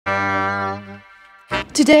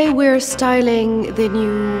Today we're styling the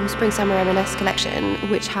new Spring-Summer M&S collection,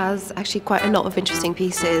 which has actually quite a lot of interesting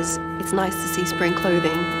pieces. It's nice to see spring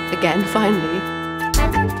clothing again, finally.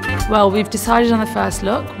 Well, we've decided on the first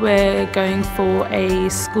look we're going for a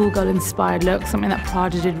schoolgirl inspired look, something that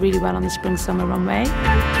Prada did really well on the Spring-Summer runway.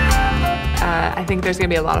 I think there's going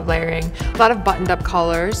to be a lot of layering, a lot of buttoned up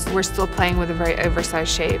collars. We're still playing with a very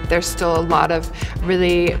oversized shape. There's still a lot of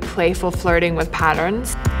really playful flirting with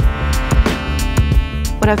patterns.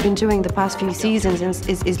 What I've been doing the past few seasons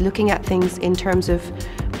is looking at things in terms of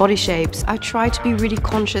body shapes. I try to be really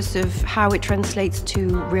conscious of how it translates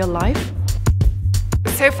to real life.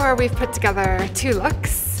 So far we've put together 2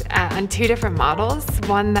 looks and 2 different models.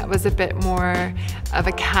 One that was a bit more of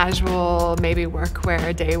a casual, maybe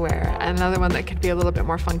workwear, day wear, and another one that could be a little bit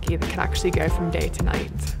more funky that could actually go from day to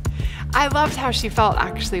night. I loved how she felt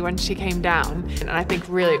actually when she came down, and I think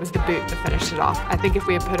really it was the boot that finished it off. I think if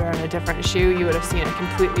we had put her in a different shoe, you would have seen a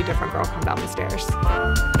completely different girl come down the stairs.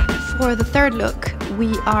 For the third look,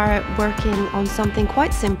 we are working on something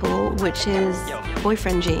quite simple, which is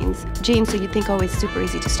boyfriend jeans. Jeans, so you'd think, oh, it's super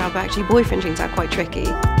easy to style, but actually boyfriend jeans are quite tricky.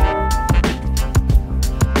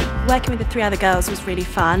 Working with the 3 other girls was really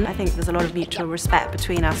fun. I think there's a lot of mutual respect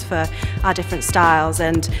between us for our different styles,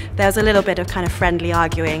 and there's a little bit of kind of friendly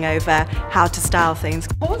arguing over how to style things.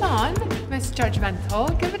 Hold on, Miss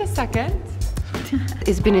Judgmental, give it a second.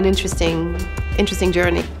 It's been an interesting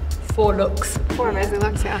journey. 4 looks. 4 amazing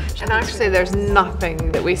looks, yeah. And actually there's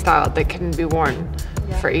nothing that we styled that couldn't be worn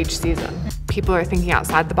for each season. People are thinking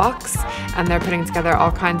outside the box and they're putting together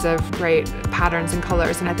all kinds of great patterns and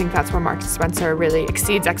colors, and I think that's where Marks & Spencer really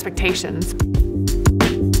exceeds expectations.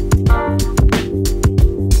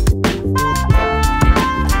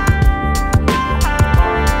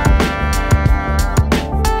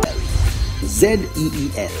 zeel,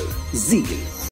 zeel.